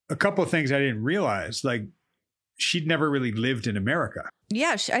 A couple of things I didn't realize, like she'd never really lived in America.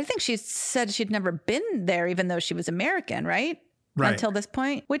 Yeah. I think she said she'd never been there, even though she was American, right? Until this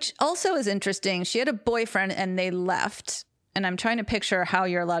point, which also is interesting. She had a boyfriend and they left. And I'm trying to picture how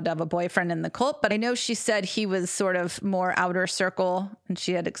you're allowed to have a boyfriend in the cult. But I know she said he was sort of more outer circle. And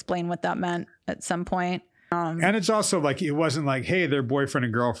she had explained what that meant at some point. And it's also like, it wasn't like, hey, they're boyfriend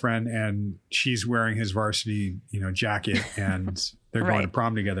and girlfriend and she's wearing his varsity, jacket and they're going to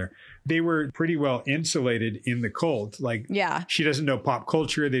prom together. They were pretty well insulated in the cult. Like, she doesn't know pop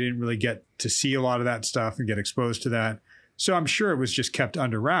culture. They didn't really get to see a lot of that stuff and get exposed to that. So I'm sure it was just kept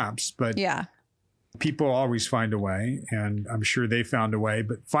under wraps. But People always find a way, and I'm sure they found a way,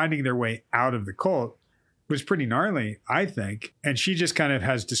 but finding their way out of the cult was pretty gnarly, I think. And she just kind of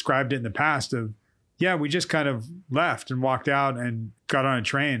has described it in the past of, yeah, we just kind of left and walked out and got on a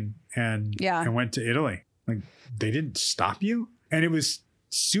train and went to Italy. Like, they didn't stop you? And it was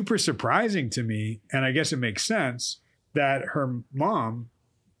super surprising to me, and I guess it makes sense, that her mom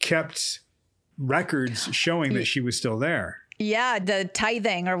kept records showing that she was still there. Yeah, the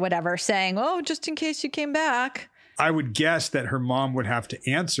tithing or whatever, saying, oh, just in case you came back. I would guess that her mom would have to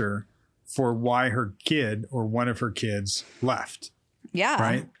answer for why her kid or one of her kids left. Yeah.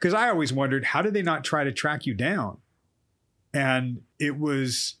 Right? Because I always wondered, how did they not try to track you down? And it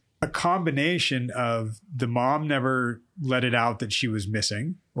was a combination of the mom never let it out that she was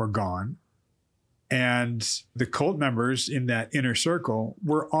missing or gone. And the cult members in that inner circle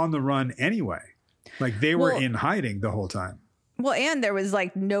were on the run anyway. Like, they were in hiding the whole time. Well, and there was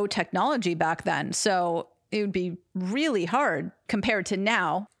like no technology back then. So it would be really hard compared to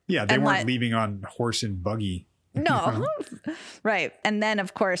now. Yeah, they weren't leaving on horse and buggy. No. Right. And then,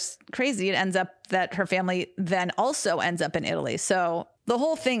 of course, crazy, it ends up that her family then also ends up in Italy. So the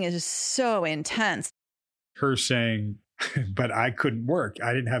whole thing is so intense. Her saying, but I couldn't work.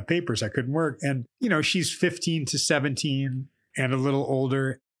 I didn't have papers. I couldn't work. And, you know, she's 15 to 17 and a little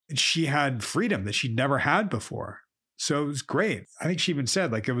older. And she had freedom that she'd never had before. So it was great. I think she even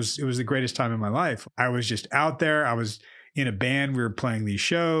said, like, it was the greatest time in my life. I was just out there. I was in a band. We were playing these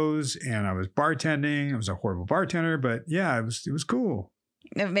shows and I was bartending. I was a horrible bartender, but yeah, it was cool.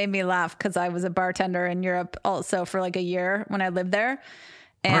 It made me laugh because I was a bartender in Europe also for like a year when I lived there,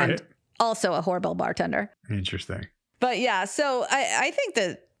 and also a horrible bartender. Interesting. But yeah, so I think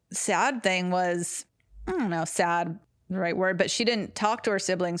the sad thing was, I don't know, sad, the right word, but she didn't talk to her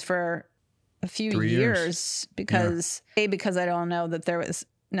siblings for a few 3 years because A, because I don't know that there was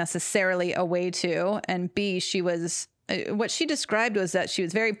necessarily a way to, and B, she was, what she described was that she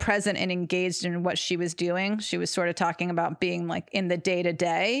was very present and engaged in what she was doing. She was sort of talking about being like in the day to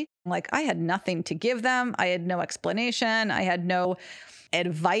day. Like, I had nothing to give them. I had no explanation. I had no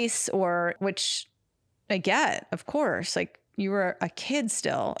advice, or which I get, of course, like, you were a kid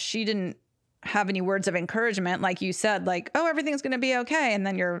still. She didn't have any words of encouragement, like you said, like, oh, everything's going to be okay. And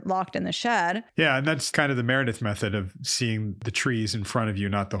then you're locked in the shed. Yeah. And that's kind of the Meredith method of seeing the trees in front of you,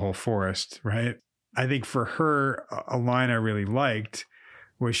 not the whole forest, right? I think for her, a line I really liked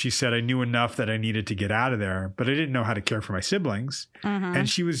was she said, I knew enough that I needed to get out of there, but I didn't know how to care for my siblings. Mm-hmm. And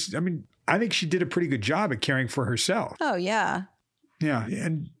she was, I mean, I think she did a pretty good job at caring for herself. Oh, yeah. Yeah.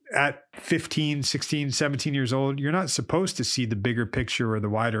 And at 15, 16, 17 years old, you're not supposed to see the bigger picture or the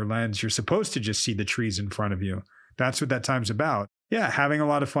wider lens. You're supposed to just see the trees in front of you. That's what that time's about. Yeah. Having a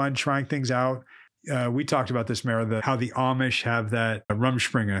lot of fun, trying things out. We talked about this, Mara, how the Amish have that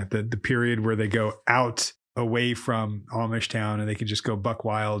Rumspringa, the period where they go out away from Amish town and they can just go buck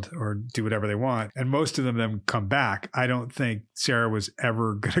wild or do whatever they want. And most of them come back. I don't think Sarah was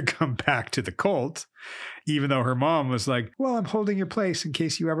ever going to come back to the cult, even though her mom was like, well, I'm holding your place in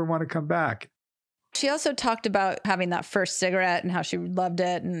case you ever want to come back. She also talked about having that first cigarette and how she loved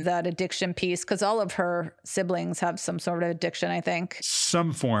it and that addiction piece, because all of her siblings have some sort of addiction, I think.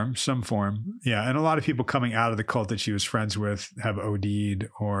 Some form. Yeah. And a lot of people coming out of the cult that she was friends with have OD'd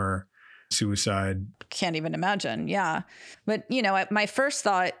or suicide. Can't even imagine. Yeah. But, you know, my first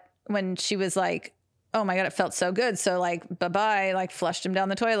thought when she was like, oh my God, it felt so good. So like, bye-bye, like flushed him down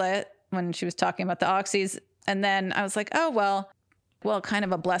the toilet when she was talking about the oxys. And then I was like, oh, well, kind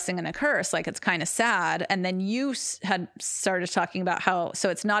of a blessing and a curse. Like, it's kind of sad. And then you had started talking about how, so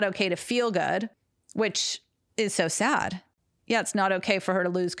it's not okay to feel good, which is so sad. Yeah. It's not okay for her to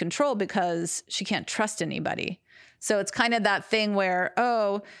lose control because she can't trust anybody. So it's kind of that thing where,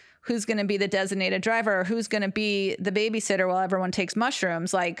 oh, who's going to be the designated driver? Or who's going to be the babysitter while everyone takes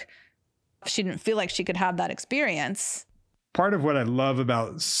mushrooms? Like, she didn't feel like she could have that experience. Part of what I love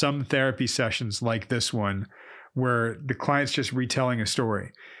about some therapy sessions like this one, where the client's just retelling a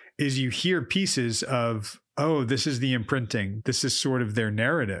story, is you hear pieces of, oh, this is the imprinting. This is sort of their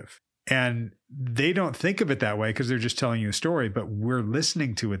narrative. And they don't think of it that way because they're just telling you a story, but we're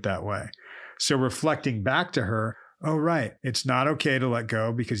listening to it that way. So reflecting back to her, oh, right, it's not okay to let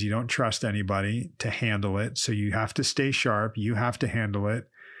go because you don't trust anybody to handle it. So you have to stay sharp. You have to handle it.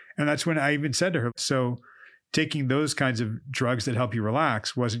 And that's when I even said to her, so taking those kinds of drugs that help you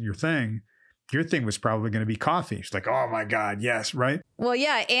relax wasn't your thing. Your thing was probably going to be coffee. She's like, oh my God, yes, right? Well,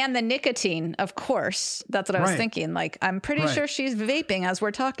 yeah, and the nicotine, of course. That's what I was thinking. Like, I'm pretty sure she's vaping as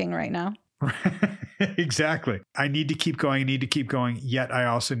we're talking right now. Exactly. I need to keep going, yet I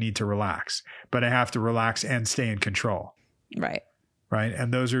also need to relax. But I have to relax and stay in control. Right. right?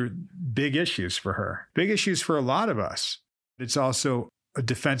 And those are big issues for her, big issues for a lot of us. It's also a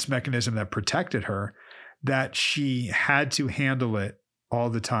defense mechanism that protected her, that she had to handle it all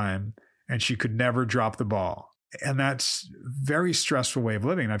the time and she could never drop the ball. And that's a very stressful way of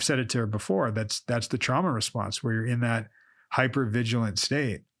living. And I've said it to her before, that's the trauma response, where you're in that hyper-vigilant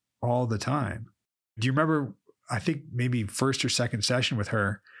state all the time. Do you remember, I think maybe first or second session with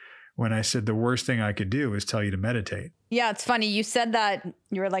her, when I said the worst thing I could do is tell you to meditate? Yeah, it's funny. You said that.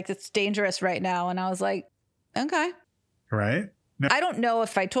 You were like, it's dangerous right now. And I was like, okay. Right? No. I don't know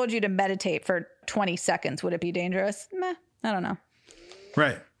if I told you to meditate for 20 seconds, would it be dangerous? Meh, I don't know.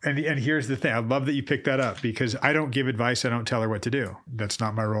 Right. And here's the thing. I love that you picked that up, because I don't give advice. I don't tell her what to do. That's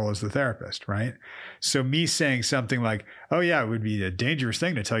not my role as the therapist, right? So me saying something like, oh yeah, it would be a dangerous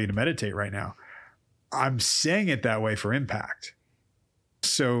thing to tell you to meditate right now, I'm saying it that way for impact.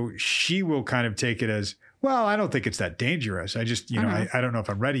 So she will kind of take it as, well, I don't think it's that dangerous. I just, I don't know if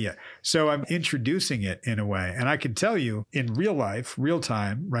I'm ready yet. So I'm introducing it in a way. And I can tell you in real life, real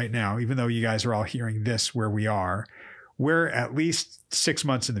time right now, even though you guys are all hearing this where we are, we're at least 6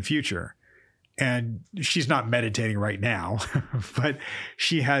 months in the future. And she's not meditating right now, but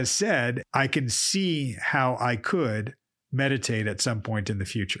she has said, I can see how I could meditate at some point in the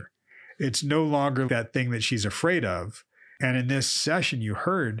future. It's no longer that thing that she's afraid of. And in this session, you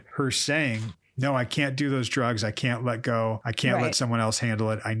heard her saying, no, I can't do those drugs. I can't let go. I can't let someone else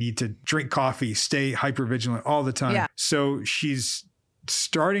handle it. I need to drink coffee, stay hypervigilant all the time. Yeah. So she's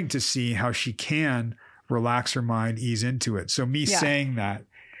starting to see how she can relax her mind, ease into it. So me saying that,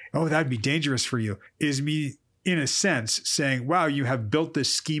 oh, that'd be dangerous for you, is me, in a sense, saying, wow, you have built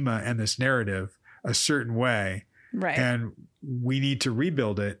this schema and this narrative a certain way. Right. And we need to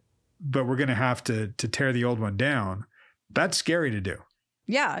rebuild it, but we're going to have to tear the old one down. That's scary to do.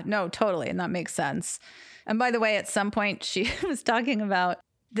 Yeah, no, totally. And that makes sense. And by the way, at some point she was talking about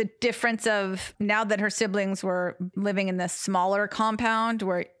the difference of now that her siblings were living in this smaller compound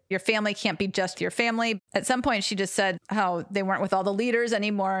where your family can't be just your family. At some point she just said how they weren't with all the leaders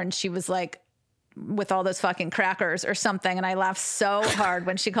anymore. And she was like, with all those fucking crackers or something. And I laughed so hard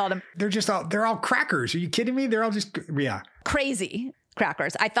when she called them. They're all crackers. Are you kidding me? They're all just, crazy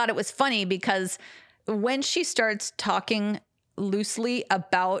crackers. I thought it was funny because when she starts talking loosely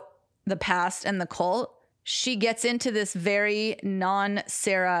about the past and the cult, she gets into this very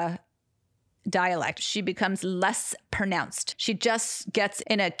non-Sarah dialect. She becomes less pronounced. She just gets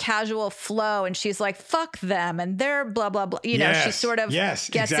in a casual flow and she's like, fuck them and they're blah, blah, blah. She sort of gets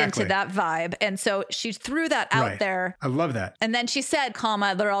into that vibe. And so she threw that out there. I love that. And then she said,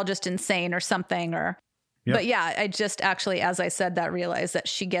 they're all just insane or something. But yeah, I just actually, as I said that, realized that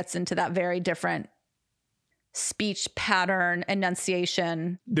she gets into that very different speech pattern,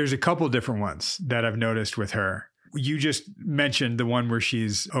 enunciation. There's a couple different ones that I've noticed with her. You just mentioned the one where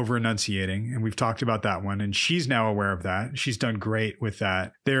she's over enunciating, and we've talked about that one, and she's now aware of that. She's done great with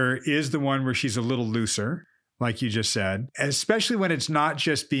that. There is the one where she's a little looser, like you just said, especially when it's not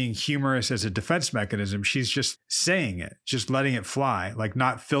just being humorous as a defense mechanism. She's just saying it, just letting it fly, like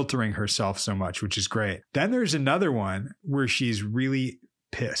not filtering herself so much, which is great. Then there's another one where she's really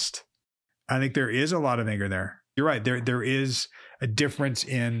pissed. I think there is a lot of anger there. You're right. There is a difference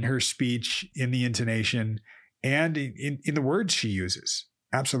in her speech, in the intonation, and in the words she uses.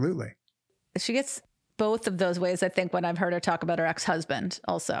 Absolutely. She gets both of those ways, I think, when I've heard her talk about her ex-husband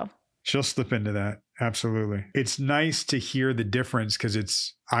also. She'll slip into that. Absolutely. It's nice to hear the difference because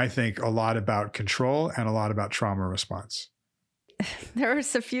it's, I think, a lot about control and a lot about trauma response. There were a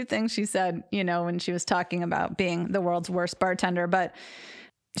few things she said, when she was talking about being the world's worst bartender, but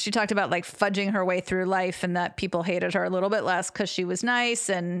she talked about like fudging her way through life and that people hated her a little bit less because she was nice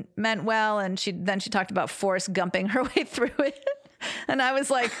and meant well. And she talked about Forrest Gumping her way through it. And I was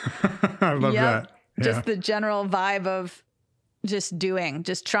like, I love that. Yeah. Just the general vibe of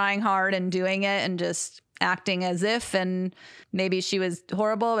just trying hard and doing it and just acting as if, and maybe she was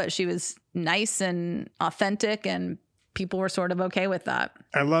horrible, but she was nice and authentic and people were sort of okay with that.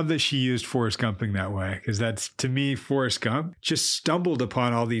 I love that she used Forrest Gumping that way, because that's, to me, Forrest Gump just stumbled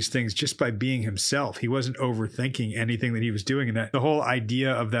upon all these things just by being himself. He wasn't overthinking anything that he was doing. And that the whole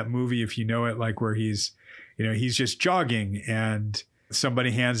idea of that movie, if you know it, like where he's just jogging and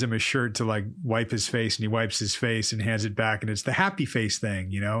somebody hands him a shirt to like wipe his face and he wipes his face and hands it back. And it's the happy face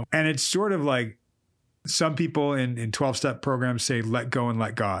thing, and it's sort of like some people in 12-step programs say, let go and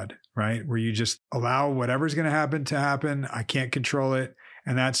let God. Right? Where you just allow whatever's going to happen. I can't control it.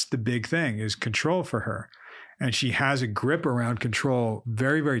 And that's the big thing, is control for her. And she has a grip around control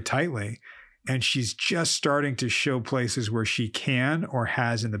very, very tightly. And she's just starting to show places where she can or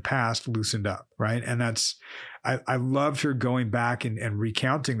has in the past loosened up, right? And I loved her going back and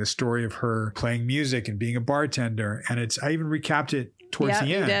recounting the story of her playing music and being a bartender. And I even recapped it towards the end.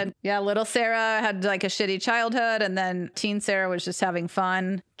 You did. Yeah, little Sarah had like a shitty childhood, and then teen Sarah was just having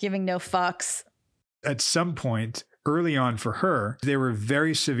fun, giving no fucks. At some point early on for her, there were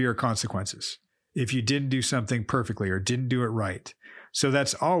very severe consequences if you didn't do something perfectly or didn't do it right. So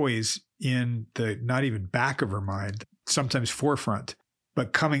that's always in the not even back of her mind, sometimes forefront.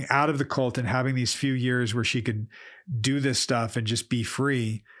 But coming out of the cult and having these few years where she could do this stuff and just be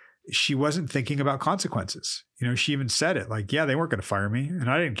free, she wasn't thinking about consequences. You know, she even said it like, yeah, they weren't going to fire me. And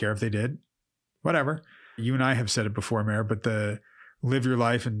I didn't care if they did. Whatever. You and I have said it before, Mare, but live your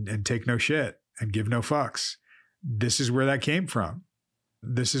life and take no shit and give no fucks. This is where that came from.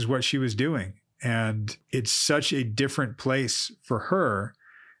 This is what she was doing. And it's such a different place for her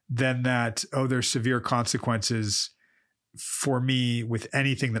than that, oh, there's severe consequences for me with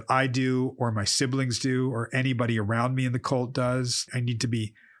anything that I do or my siblings do or anybody around me in the cult does. I need to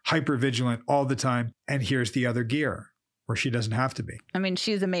be hyper vigilant all the time. And here's the other gear where she doesn't have to be. I mean,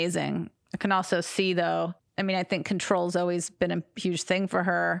 she's amazing. I can also see though, I think control's always been a huge thing for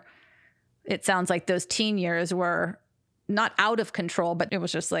her. It sounds like those teen years were not out of control, but it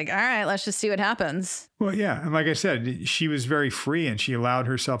was just like, all right, let's just see what happens. Well, yeah. And like I said, she was very free and she allowed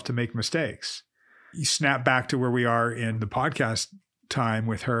herself to make mistakes. You snap back to where we are in the podcast time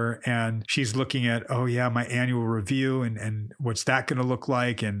with her and she's looking at, oh yeah, my annual review and what's that going to look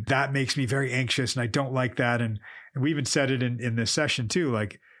like? And that makes me very anxious and I don't like that. And we even said it in this session too.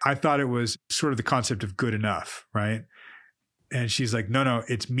 Like I thought it was sort of the concept of good enough, right? And she's like, no,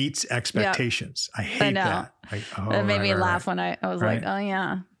 it meets expectations. Yep. I hate that. Like, it made me laugh when I was like, oh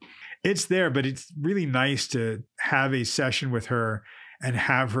yeah. It's there, but it's really nice to have a session with her and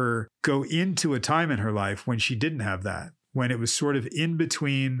have her go into a time in her life when she didn't have that, when it was sort of in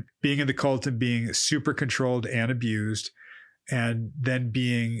between being in the cult and being super controlled and abused, and then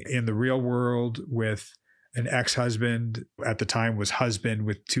being in the real world with an ex-husband, at the time was husband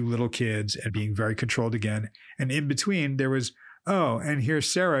with 2 little kids, and being very controlled again. And in between there was, oh, and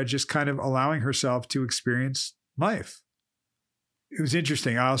here's Sarah just kind of allowing herself to experience life. It was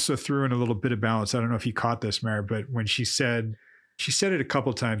interesting. I also threw in a little bit of balance. I don't know if you caught this, Mary, but when she said it a couple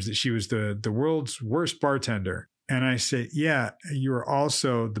of times that she was the world's worst bartender. And I said, yeah, you are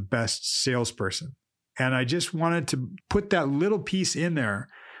also the best salesperson. And I just wanted to put that little piece in there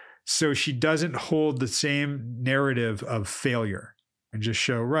so she doesn't hold the same narrative of failure and just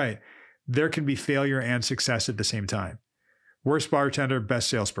show, right, there can be failure and success at the same time. Worst bartender, best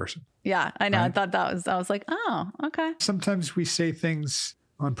salesperson. Yeah, I know. Right? I was like, oh, okay. Sometimes we say things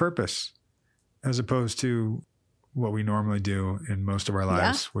on purpose as opposed to what we normally do in most of our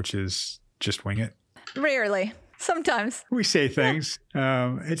lives, which is just wing it. Rarely. Sometimes. We say things.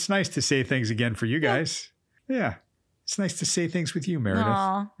 Yeah. It's nice to say things again for you guys. Yeah. It's nice to say things with you, Meredith.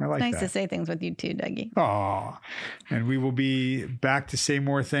 Aww, I like nice that. to say things with you too, Dougie. Aw. And we will be back to say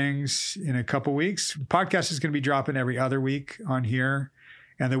more things in a couple weeks. The podcast is going to be dropping every other week on here.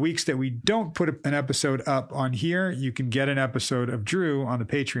 And the weeks that we don't put an episode up on here, you can get an episode of Drew on the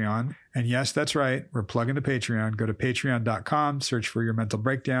Patreon. And yes, that's right. We're plugging the Patreon. Go to patreon.com, search for Your Mental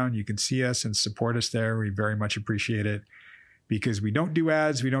Breakdown. You can see us and support us there. We very much appreciate it because we don't do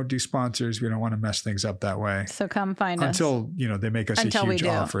ads. We don't do sponsors. We don't want to mess things up that way. So come find us. Until, they make us a huge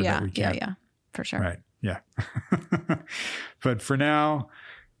offer that we can't. Yeah, for sure. Right. Yeah. But for now,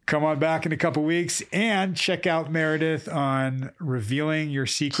 come on back in a couple weeks and check out Meredith on Revealing Your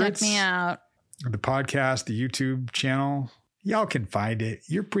Secrets. Check me out. The podcast, the YouTube channel. Y'all can find it.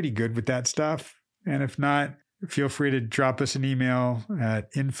 You're pretty good with that stuff. And if not, feel free to drop us an email at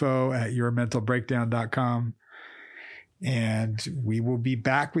info@yourmentalbreakdown.com. And we will be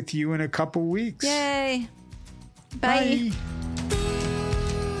back with you in a couple weeks. Yay. Bye. Bye.